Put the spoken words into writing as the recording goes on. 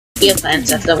You're fine,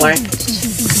 Seth, don't worry.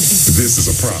 This is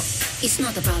a problem. It's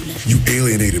not a problem. You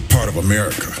alienated part of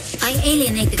America. I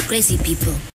alienated crazy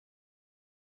people.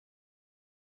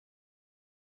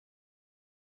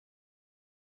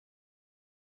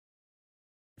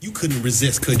 You couldn't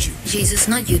resist, could you? Jesus,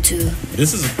 not you two.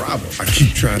 This is a problem. I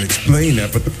keep trying to explain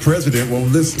that, but the president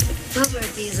won't listen.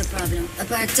 Poverty is a problem.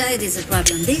 Apartheid is a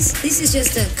problem. This is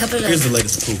just a couple of... Here's the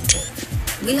latest proof.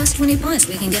 We lost 20 points.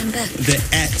 We can get them back. They're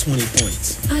at 20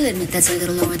 points. I'll admit that's a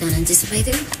little lower than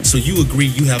anticipated. So you agree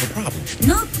you have a problem?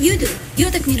 No, you do.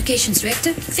 You're the communications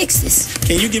director. Fix this.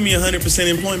 Can you give me 100%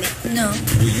 employment? No.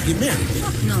 Will you get married?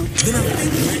 No. Then I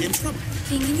think we're in trouble.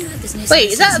 King, can you have this nice...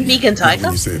 Wait, is that a vegan tiger?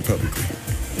 When you say it publicly.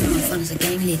 No, fun as a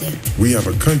gang leader. We have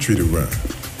a country to run.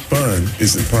 Fun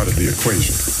isn't part of the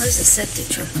equation. Where's the septic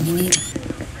truck when you need it?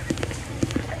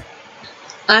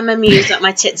 I'm amused that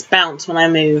my tits bounce when I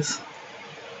move.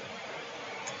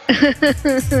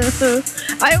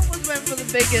 I almost went for the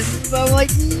biggest, but I'm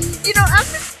like, you know, I'm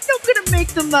just not gonna make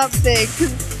them that big.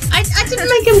 I didn't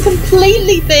make them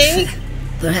completely big.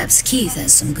 Perhaps Keith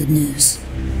has some good news.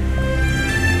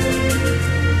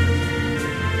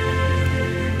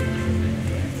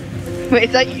 Wait,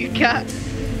 is that you, Kat?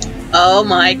 Oh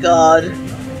my god.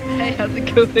 Hey, how's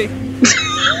it going?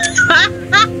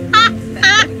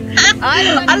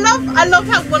 I love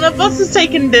how one of us is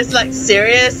taking this like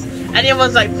serious and the other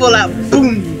one's like full out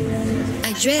boom.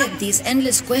 I dread these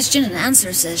endless question and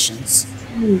answer sessions.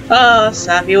 Oh,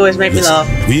 Sav, you always make me laugh.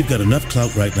 We've got enough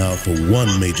clout right now for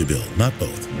one major bill, not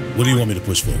both. What do you want me to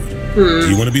push forward? Do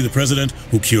you want to be the president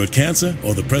who cured cancer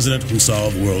or the president who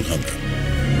solved world hunger?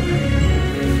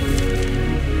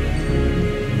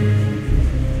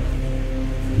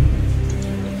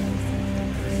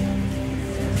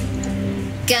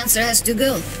 Cancer has to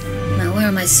go. Now where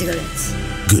are my cigarettes?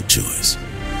 Good choice.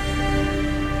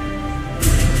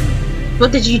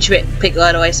 What did you pick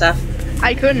right away, Sav?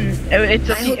 I couldn't. I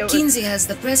hope Kinsey has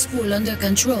the press pool under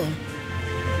control.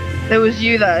 It was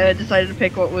you that decided to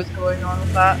pick what was going on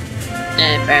with that.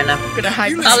 Yeah, fair enough. I'm gonna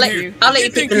hype I'll let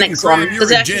you pick the next one.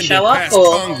 Does it actually show up,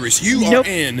 or...? Congress, you are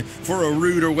in for a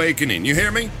rude awakening, you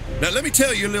hear me? Now let me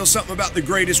tell you a little something about the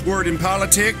greatest word in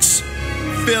politics.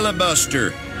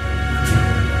 Filibuster.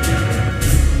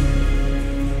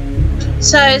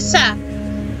 So, Sav,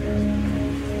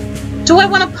 do I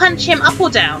want to punch him up or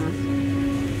down?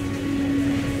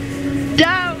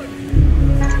 Down!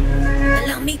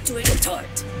 Allow me to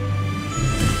retort.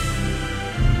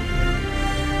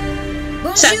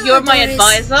 Sav, you're my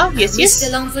advisor? Yes, yes.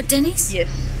 Still on for tennis? Yes.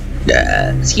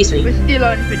 Excuse me. We're still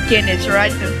on for tennis,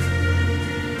 right?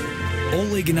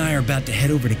 Oleg and I are about to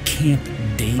head over to Camp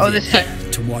David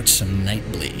to watch some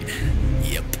Nightbleed.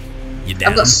 Yep. You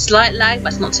down? I've got slight lag,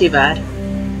 but it's not too bad.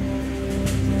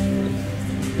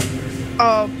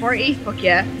 Oh, party? Fuck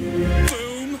yeah.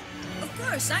 Boom. Of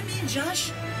course, I'm in,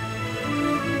 Josh.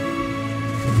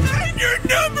 And your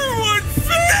 #1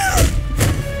 fan!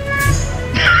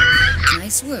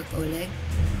 Nice work, Oleg.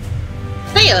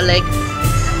 Hey, Oleg.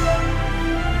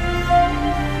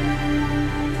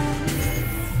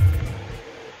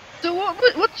 So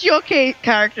what's your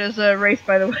character's race,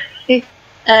 by the way?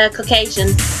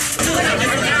 Caucasian.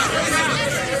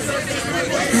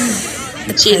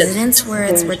 The president's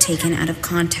words were taken out of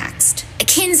context.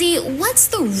 Kinsey, what's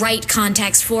the right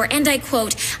context for, and I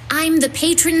quote, "I'm the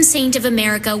patron saint of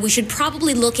America. We should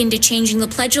probably look into changing the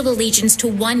Pledge of Allegiance to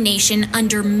one nation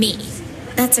under me"?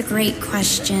 That's a great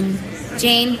question.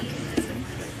 Jane?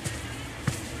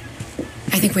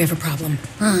 I think we have a problem.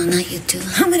 Oh, not you two.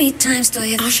 How many times do I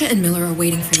have... Asha and Miller are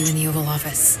waiting for you in the Oval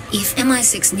Office. If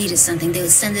MI6 needed something, they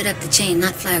would send it up the chain,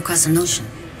 not fly across an ocean.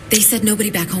 They said nobody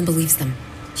back home believes them.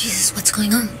 Jesus, what's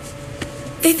going on?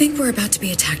 They think we're about to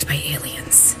be attacked by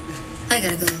aliens. I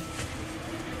gotta go.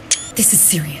 This is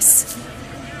serious.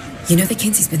 You know that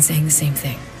Kinsey's been saying the same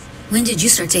thing. When did you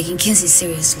start taking Kinsey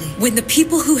seriously? When the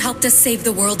people who helped us save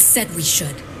the world said we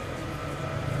should.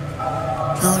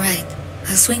 All right.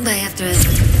 I'll swing by after I...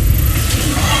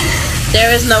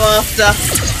 There is no after.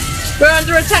 We're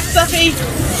under attack, Sapphire!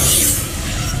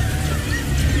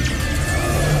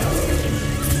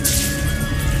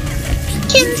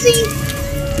 Kinsey!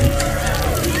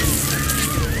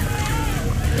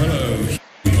 Hello.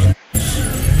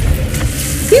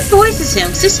 Who voices him?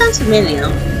 This sounds familiar.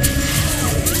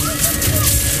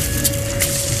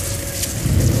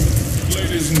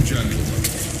 Ladies and gentlemen,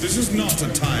 this is not a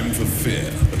time for fear,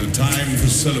 but a time for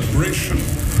celebration.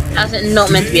 How's it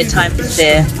not meant to be a time for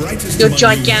fear? You're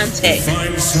gigantic.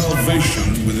 Find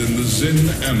salvation within the Zin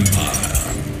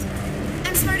Empire.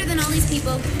 I'm smarter than all these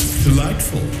people.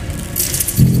 Delightful.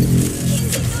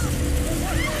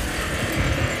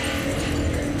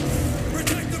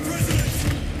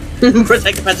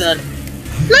 Protect the president.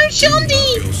 No,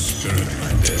 Shondi! Your spirit,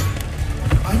 my dear.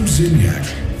 I'm Zinyak.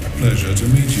 Pleasure to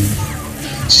meet you.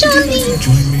 Shondi! Would you like to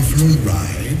join me for a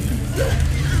ride?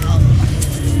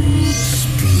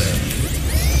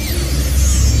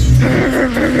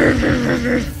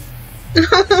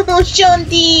 Oh,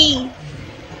 Shondi!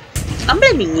 I'm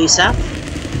blaming you, Sap.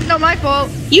 Not my fault.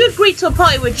 You agreed to a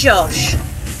party with Josh.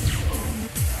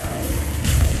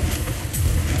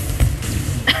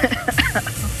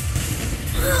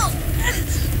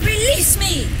 Release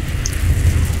me!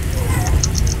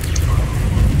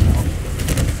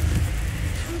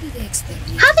 How did they expect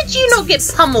me? How did you not get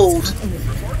pummeled?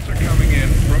 Reports are coming in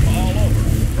from all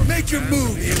over. Make your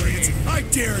move, aliens. I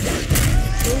dare you.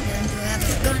 Told them to have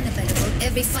a gun available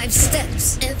every 5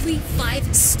 steps. Every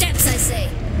 5 steps, I say.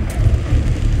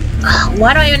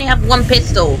 Why do I only have one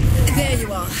pistol? There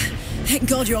you are. Thank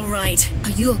God you're all right.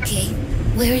 Are you okay?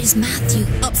 Where is Matthew?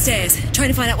 Upstairs, trying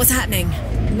to find out what's happening.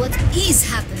 What is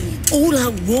happening? All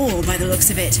out war by the looks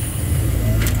of it.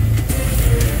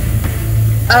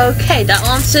 Okay, that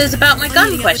answers about my I'm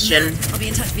gun meeting up with question. Matt. I'll be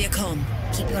in touch via comm.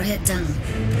 Keep your head down.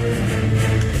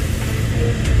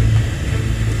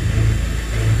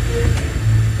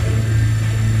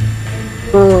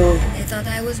 Oh. They thought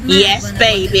I was mad Yes, when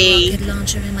baby. I wanted a rocket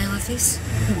launcher in my office.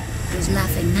 Who's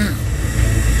laughing now?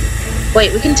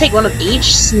 Wait, we can take one of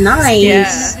each? Nice.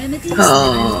 Yeah. Remedies Oh.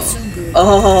 not so good.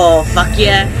 Oh, fuck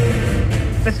yeah.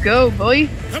 Let's go, boy.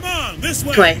 Come on, this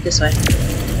way. This way.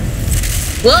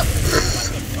 Whoop.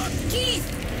 Keith!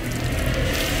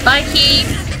 Bye, Keith.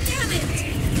 Damn it!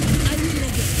 I will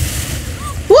make it.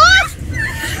 What?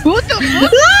 What the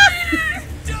fuck?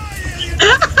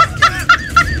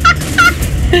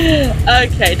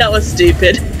 Okay, that was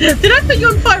stupid. Did I put you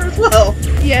on fire as well?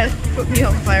 Yes, put me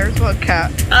on fire as well, cat.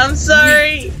 I'm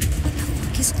sorry.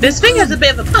 This thing has a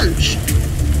bit of a punch.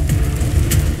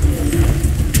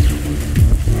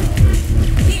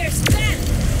 Pierce, Ben!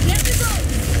 Let me go!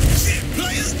 Shit,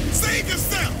 players, save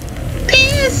yourself.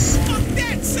 Piss. Fuck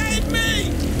that, save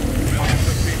me. I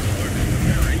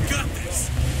got this.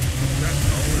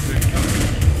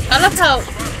 I love how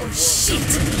Oh shit!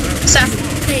 Sam.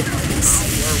 Take this.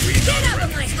 Get out of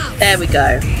my house! There we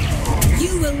go.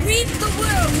 You will reap the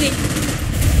whirlwind!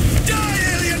 Die,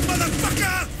 alien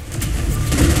motherfucker.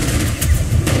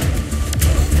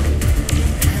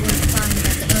 I will find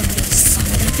that ugly son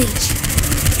of a bitch.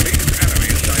 These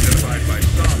enemies, identified by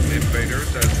some invaders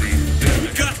as the Zin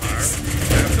Empire,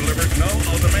 have delivered no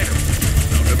ultimatum,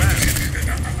 no demand.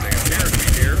 They appear to be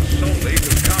here solely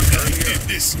to conquer the Earth.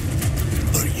 This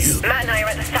are you. Matt and I are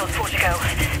at the South Portico.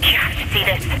 You have to see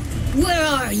this. Where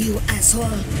are you, asshole?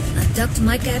 Abduct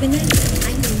my cabinet?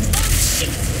 I know. Oh shit!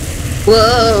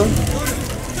 Whoa.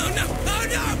 Oh no! Oh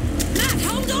no! Matt,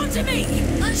 hold on to me!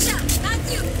 Unshot!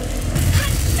 Matthew!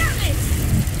 God damn it!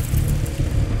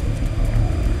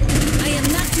 I am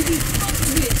not to be fucked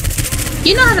with!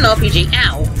 You not have an RPG.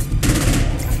 Ow.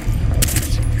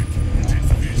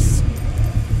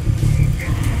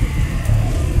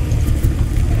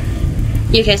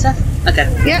 You okay, Seth? Okay.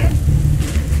 Yeah.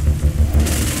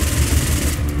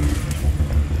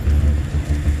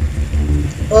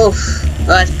 Oof.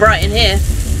 Oh, it's bright in here.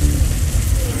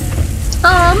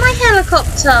 Oh, my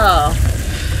helicopter.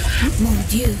 Mon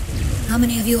Dieu. How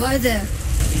many of you are there?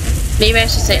 Maybe I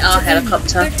should say our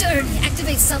helicopter. Return.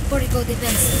 Activate South Portico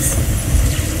defenses.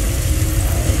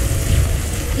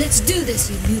 Let's do this,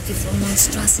 you beautiful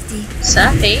monstrosity.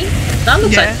 Sappy? That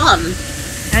looks Yeah. like fun.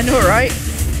 I know, right?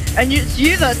 And it's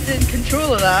you that's in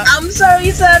control of that. I'm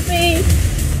sorry, Sappy.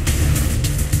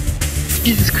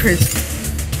 Jesus Christ.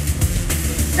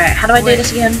 Alright, how do I do Wait.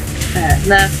 this again?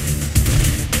 No.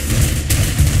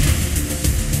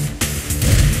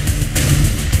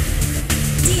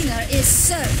 Dinner is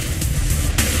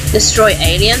served. Destroy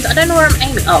aliens? I don't know where I'm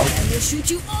aiming. Oh. I will shoot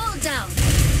you all down.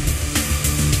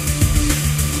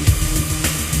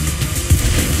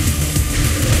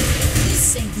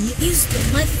 Listen, you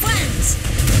stole my friends.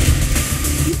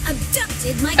 You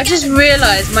abducted my I just cabinet.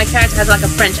 realised my character has like a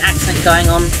French accent going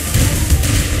on.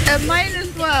 Mine as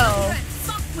well.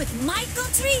 Fuck with my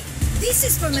country? This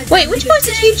is from a Wait, which one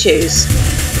did you choose?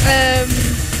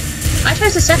 I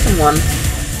chose the second one.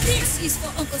 This is for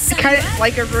Uncle Kind Samurai. of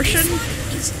like a Russian.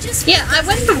 It's just Yeah, I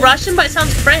went for Russian, but it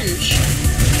sounds French.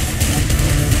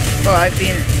 Oh, I've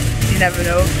been. You never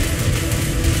know.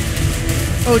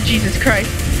 Oh, Jesus Christ.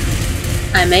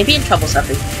 I may be in trouble,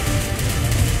 Sappy.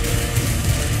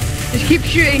 Just keep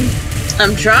shooting.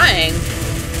 I'm trying.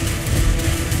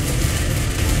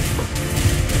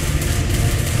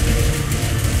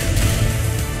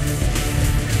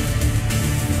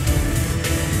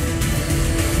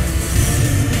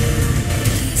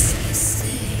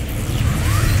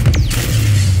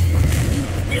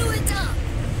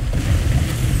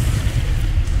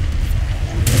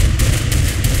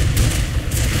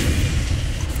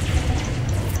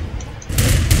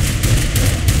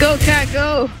 Go, cat,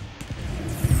 go!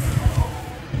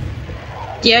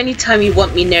 The only time you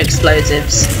want me near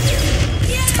explosives.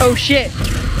 Oh shit!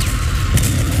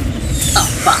 Oh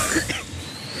fuck.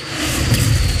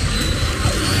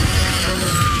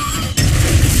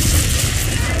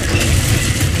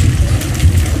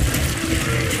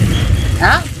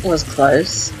 That was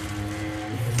close.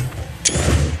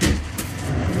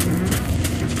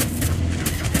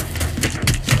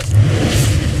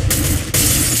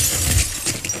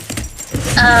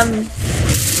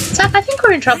 Sap, I think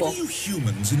we're in trouble. Why do you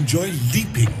humans enjoy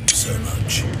leaping so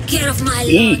much? Get off my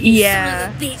lawn,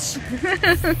 yeah. you son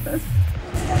of a bitch.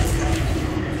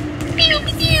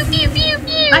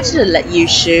 I should have let you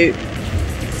shoot.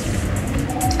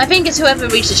 I think it's whoever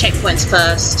reached the checkpoints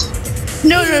first.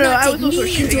 No, I was also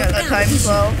shooting at that time as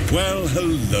well. Well,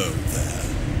 hello there.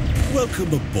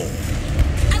 Welcome aboard.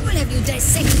 I will have you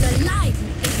dissected alive, you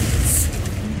idiots.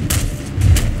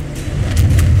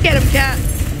 Get him, cat.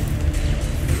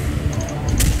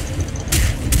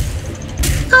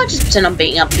 I'll just pretend I'm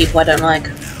beating up people I don't like. Now,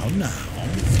 not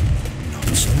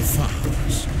so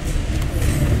fast.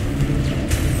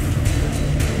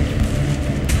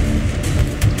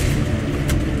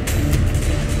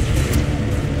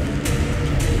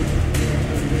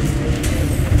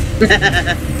 Au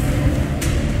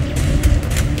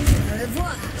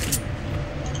revoir.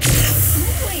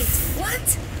 Wait, what?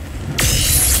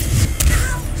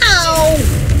 Ow!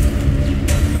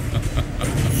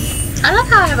 I love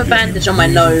how I have a bandage on my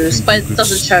nose, but it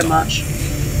doesn't show much.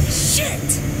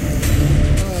 Shit!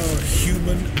 Oh,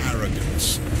 human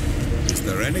arrogance. Is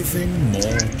there anything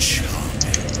more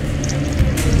charming?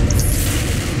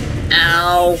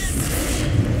 Ow.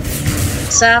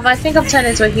 Sav, I think I've turned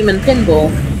into a human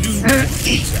pinball.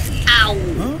 Ow.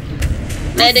 Huh?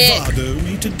 Medic. Vado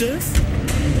me to death?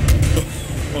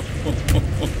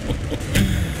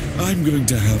 I'm going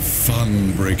to have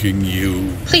fun breaking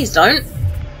you. Please don't.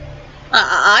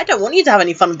 I don't want you to have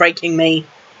any fun breaking me.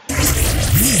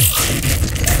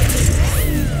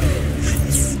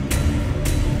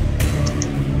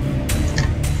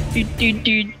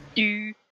 Do.